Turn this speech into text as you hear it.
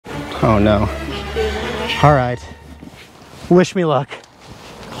Oh no. All right. Wish me luck.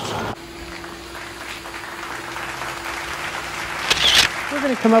 We're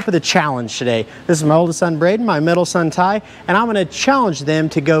going to come up with a challenge today. This is my oldest son Braden, my middle son Ty, and I'm going to challenge them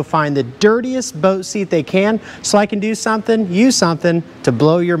to go find the dirtiest boat seat they can so I can do something, use something to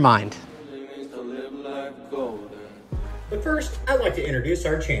blow your mind. But first, I'd like to introduce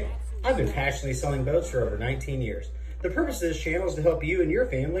our channel. I've been passionately selling boats for over 19 years. The purpose of this channel is to help you and your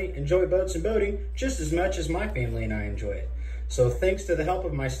family enjoy boats and boating just as much as my family and I enjoy it. So thanks to the help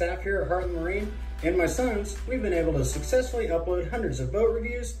of my staff here at Heartland Marine and my sons, we've been able to successfully upload hundreds of boat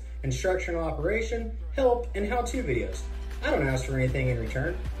reviews, instructional operation, help, and how-to videos. I don't ask for anything in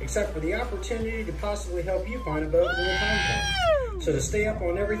return, except for the opportunity to possibly help you find a boat when the time comes. So to stay up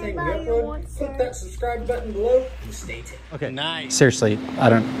on everything we upload, click that subscribe button below and stay tuned. Okay, nice. Seriously,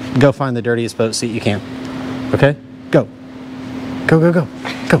 go find the dirtiest boat seat you can. Okay? Go. Go, go, go.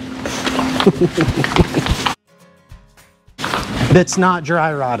 Go. That's not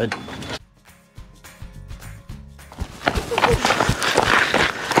dry rotted.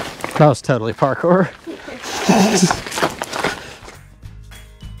 That was totally parkour.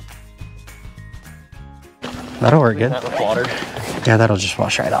 That'll work good. That with water. Yeah, that'll just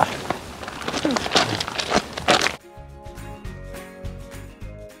wash right off.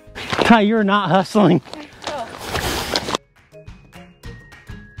 Ty, you're not hustling.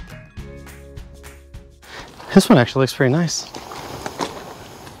 This one actually looks pretty nice.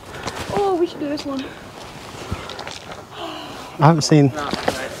 Oh, we should do this one. I haven't seen.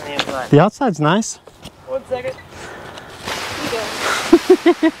 The outside's nice. 1 second.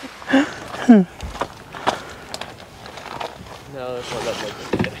 No, this one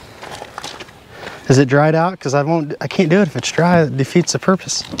doesn't look good. Is it dried out? Because I can't do it if it's dry. It defeats the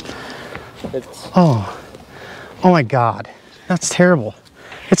purpose. Oh my God, that's terrible.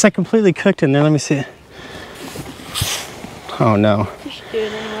 It's like completely cooked in there. Let me see. Oh no. You should do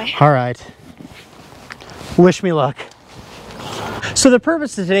it anyway. All right. Wish me luck. So the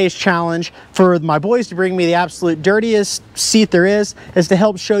purpose of today's challenge for my boys to bring me the absolute dirtiest seat there is to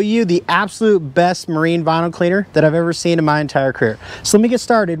help show you the absolute best marine vinyl cleaner that I've ever seen in my entire career. So let me get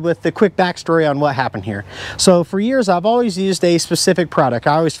started with the quick backstory on what happened here. So for years, I've always used a specific product.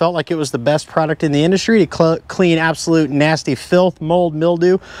 I always felt like it was the best product in the industry to clean absolute nasty filth, mold,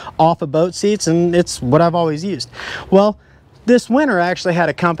 mildew off of boat seats, and it's what I've always used. Well, this winter I actually had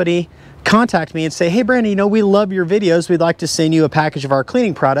a company contact me and say, hey Brandon, you know, we love your videos. We'd like to send you a package of our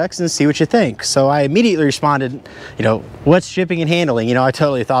cleaning products and see what you think. So I immediately responded, you know, what's shipping and handling? You know, I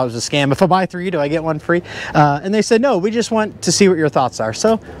totally thought it was a scam. If I buy 3, do I get 1 free? And they said, no, we just want to see what your thoughts are.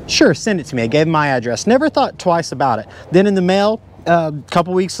 So sure, send it to me. I gave them my address. Never thought twice about it. Then in the mail, a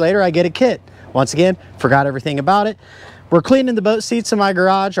couple weeks later, I get a kit. Once again, forgot everything about it. We're cleaning the boat seats in my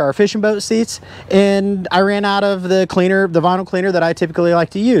garage, our fishing boat seats, and I ran out of the cleaner, the vinyl cleaner that I typically like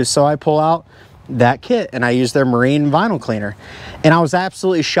to use. So I pull out that kit and I use their marine vinyl cleaner. And I was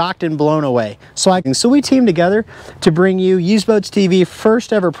absolutely shocked and blown away. So we teamed together to bring you UsedBoatsTV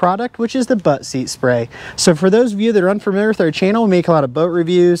first ever product, which is the butt seat spray. So for those of you that are unfamiliar with our channel, we make a lot of boat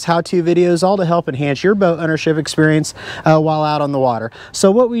reviews, how-to videos, all to help enhance your boat ownership experience while out on the water.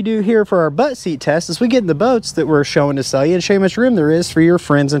 So what we do here for our butt seat test is we get in the boats that we're showing to sell you and show you how much room there is for your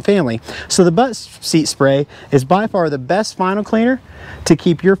friends and family. So the butt seat spray is by far the best vinyl cleaner to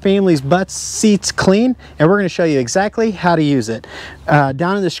keep your family's butt seats clean, and we're going to show you exactly how to use it.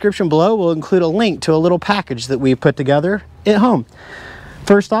 Down in the description below, we'll include a link to a little package that we put together at home.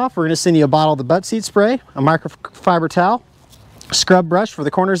 First off, we're going to send you a bottle of the butt seat spray, a microfiber towel, scrub brush for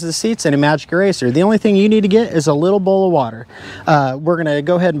the corners of the seats, and a magic eraser. The only thing you need to get is a little bowl of water. We're going to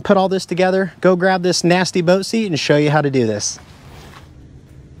go ahead and put all this together, go grab this nasty boat seat, and show you how to do this.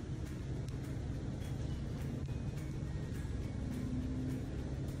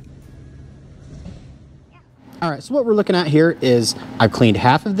 All right, so what we're looking at here is I've cleaned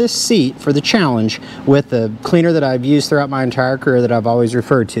half of this seat for the challenge with the cleaner that I've used throughout my entire career that I've always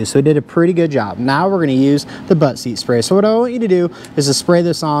referred to. So it did a pretty good job. Now we're gonna use the butt seat spray. So what I want you to do is to spray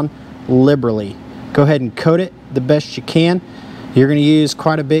this on liberally. Go ahead and coat it the best you can. You're gonna use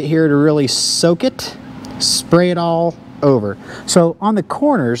quite a bit here to really soak it. Spray it all over. So on the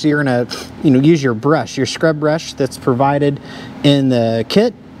corners, you're gonna use your brush, your scrub brush that's provided in the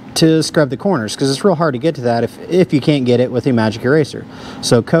kit, to scrub the corners, because it's real hard to get to that if you can't get it with a magic eraser.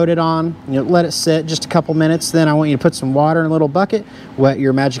 So coat it on, let it sit just a couple minutes. Then I want you to put some water in a little bucket, wet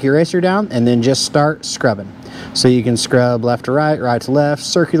your magic eraser down, and then just start scrubbing. So you can scrub left to right, right to left,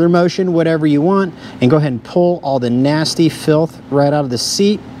 circular motion, whatever you want, and go ahead and pull all the nasty filth right out of the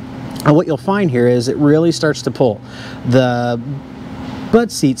seat. And what you'll find here is it really starts to pull. The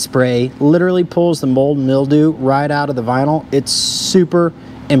butt seat spray literally pulls the mold and mildew right out of the vinyl. It's super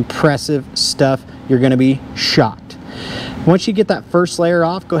impressive stuff. You're going to be shocked. Once you get that first layer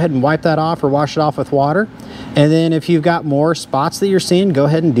off, go ahead and wipe that off or wash it off with water. And then if you've got more spots that you're seeing, go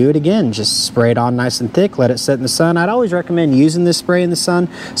ahead and do it again. Just spray it on nice and thick, let it sit in the sun. I'd always recommend using this spray in the sun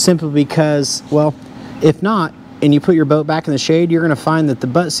simply because, well, if not, and you put your boat back in the shade, you're going to find that the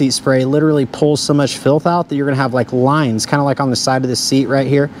butt seat spray literally pulls so much filth out that you're going to have like lines, kind of like on the side of the seat right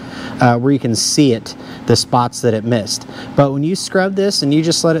here, where you can see it, the spots that it missed. But when you scrub this and you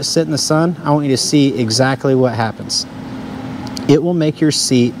just let it sit in the sun, I want you to see exactly what happens. It will make your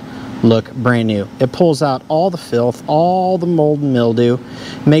seat look brand new. It pulls out all the filth, all the mold and mildew,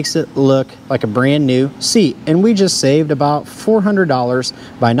 makes it look like a brand new seat. And we just saved about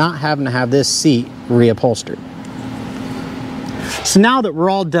 $400 by not having to have this seat reupholstered. So now that we're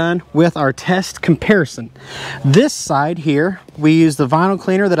all done with our test comparison, this side here, we use the vinyl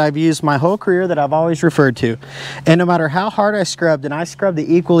cleaner that I've used my whole career, that I've always referred to. And no matter how hard I scrubbed, and I scrubbed it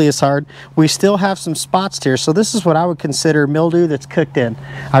equally as hard, we still have some spots here. So this is what I would consider mildew that's cooked in.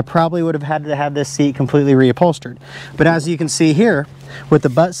 I probably would have had to have this seat completely reupholstered. But as you can see here, with the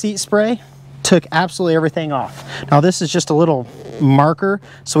butt seat spray, took absolutely everything off. Now this is just a little marker,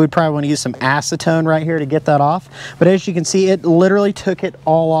 so we probably want to use some acetone right here to get that off. But as you can see, it literally took it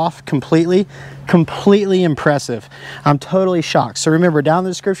all off completely. Completely impressive. I'm totally shocked. So remember, down in the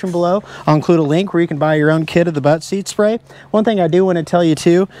description below, I'll include a link where you can buy your own kit of the butt seat spray. One thing I do want to tell you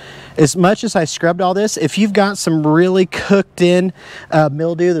too, as much as I scrubbed all this, if you've got some really cooked in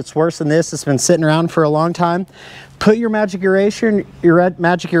mildew that's worse than this, that's been sitting around for a long time, put your magic eraser in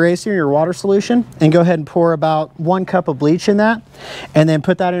your water solution and go ahead and pour about 1 cup of bleach in that, and then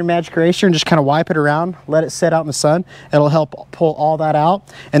put that in your magic eraser and just kind of wipe it around, let it sit out in the sun. It'll help pull all that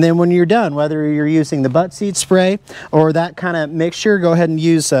out. And then when you're done, whether you're using the butt seat spray or that kind of mixture, go ahead and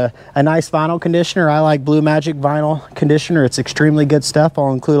use a nice vinyl conditioner. I like Blue Magic vinyl conditioner. It's extremely good stuff.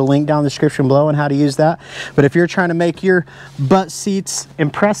 I'll include a link down in the description below on how to use that. But if you're trying to make your butt seats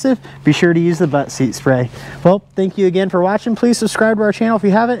impressive, be sure to use the butt seat spray. Well, thank you again for watching. Please subscribe to our channel if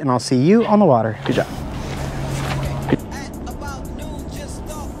you haven't, and I'll see you on the water. Good job.